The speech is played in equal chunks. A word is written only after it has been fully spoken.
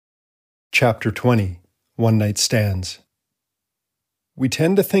Chapter 20, One Night Stands. We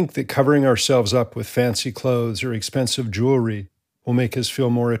tend to think that covering ourselves up with fancy clothes or expensive jewelry will make us feel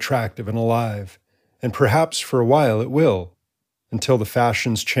more attractive and alive, and perhaps for a while it will, until the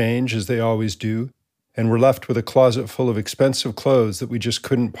fashions change as they always do, and we're left with a closet full of expensive clothes that we just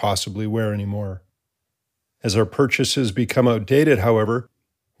couldn't possibly wear anymore. As our purchases become outdated, however,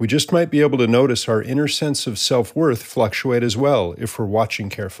 we just might be able to notice our inner sense of self-worth fluctuate as well if we're watching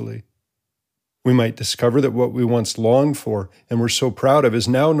carefully. We might discover that what we once longed for and were so proud of is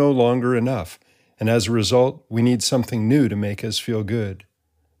now no longer enough, and as a result, we need something new to make us feel good.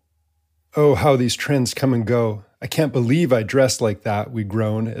 Oh, how these trends come and go. I can't believe I dressed like that, we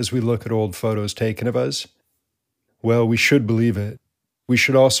groan as we look at old photos taken of us. Well, we should believe it. We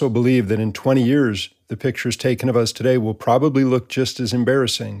should also believe that in 20 years, the pictures taken of us today will probably look just as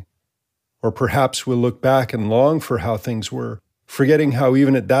embarrassing. Or perhaps we'll look back and long for how things were, forgetting how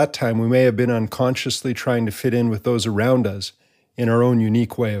even at that time we may have been unconsciously trying to fit in with those around us, in our own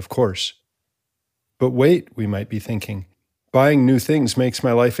unique way, of course. But wait, we might be thinking, buying new things makes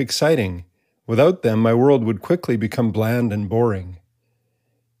my life exciting. Without them, my world would quickly become bland and boring.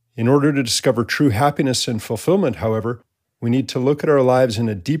 In order to discover true happiness and fulfillment, however, we need to look at our lives in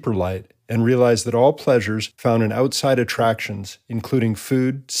a deeper light and realize that all pleasures found in outside attractions, including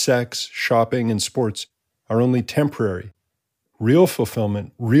food, sex, shopping, and sports, are only temporary. Real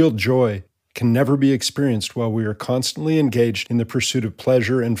fulfillment, real joy, can never be experienced while we are constantly engaged in the pursuit of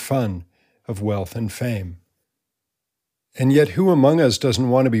pleasure and fun, of wealth and fame. And yet who among us doesn't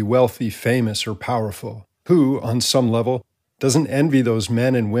want to be wealthy, famous, or powerful? Who, on some level, doesn't envy those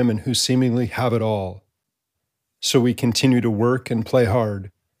men and women who seemingly have it all? So we continue to work and play hard,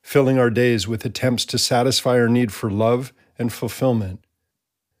 filling our days with attempts to satisfy our need for love and fulfillment.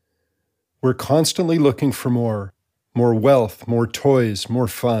 We're constantly looking for more wealth, more toys, more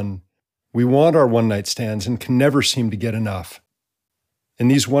fun. We want our one-night stands and can never seem to get enough.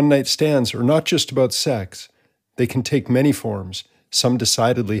 And these one-night stands are not just about sex. They can take many forms, some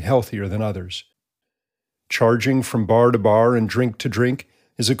decidedly healthier than others. Charging from bar to bar and drink to drink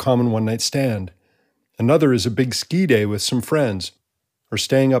is a common one-night stand. Another is a big ski day with some friends, or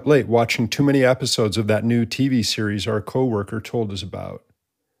staying up late watching too many episodes of that new TV series our coworker told us about.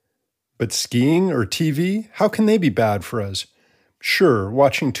 But skiing or TV, how can they be bad for us? Sure,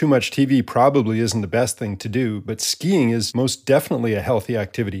 watching too much TV probably isn't the best thing to do, but skiing is most definitely a healthy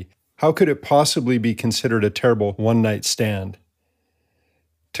activity. How could it possibly be considered a terrible one-night stand?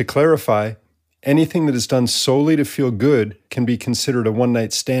 To clarify, anything that is done solely to feel good can be considered a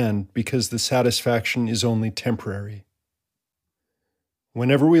one-night stand because the satisfaction is only temporary.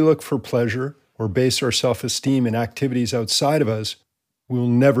 Whenever we look for pleasure or base our self-esteem in activities outside of us, we will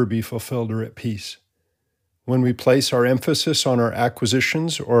never be fulfilled or at peace. When we place our emphasis on our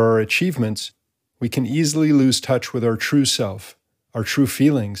acquisitions or our achievements, we can easily lose touch with our true self, our true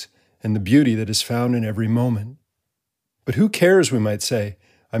feelings, and the beauty that is found in every moment. But who cares, we might say?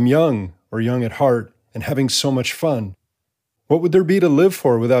 I'm young, or young at heart, and having so much fun. What would there be to live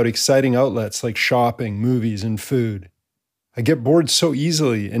for without exciting outlets like shopping, movies, and food? I get bored so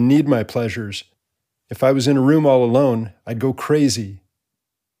easily and need my pleasures. If I was in a room all alone, I'd go crazy.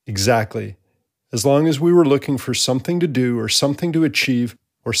 Exactly. As long as we were looking for something to do or something to achieve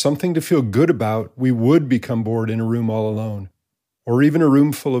or something to feel good about, we would become bored in a room all alone, or even a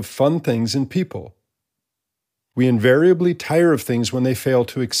room full of fun things and people. We invariably tire of things when they fail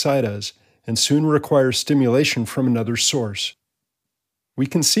to excite us and soon require stimulation from another source. We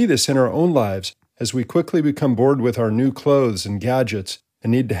can see this in our own lives as we quickly become bored with our new clothes and gadgets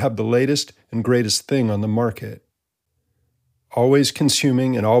and need to have the latest and greatest thing on the market. Always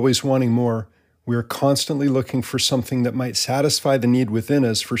consuming and always wanting more, we are constantly looking for something that might satisfy the need within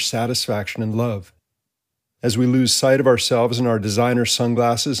us for satisfaction and love. As we lose sight of ourselves in our designer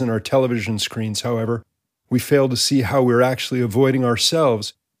sunglasses and our television screens, however, we fail to see how we're actually avoiding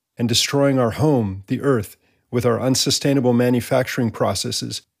ourselves and destroying our home, the earth, with our unsustainable manufacturing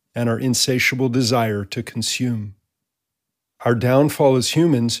processes and our insatiable desire to consume. Our downfall as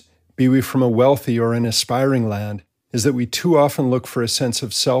humans, be we from a wealthy or an aspiring land, is that we too often look for a sense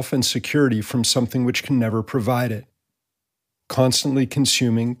of self and security from something which can never provide it. Constantly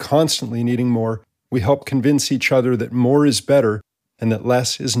consuming, constantly needing more, we help convince each other that more is better and that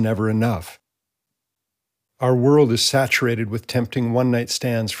less is never enough. Our world is saturated with tempting one-night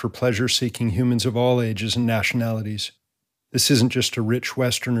stands for pleasure-seeking humans of all ages and nationalities. This isn't just a rich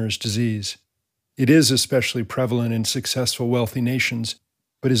Westerner's disease. It is especially prevalent in successful, wealthy nations,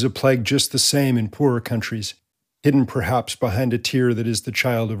 but is a plague just the same in poorer countries, hidden perhaps behind a tear that is the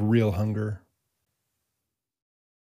child of real hunger.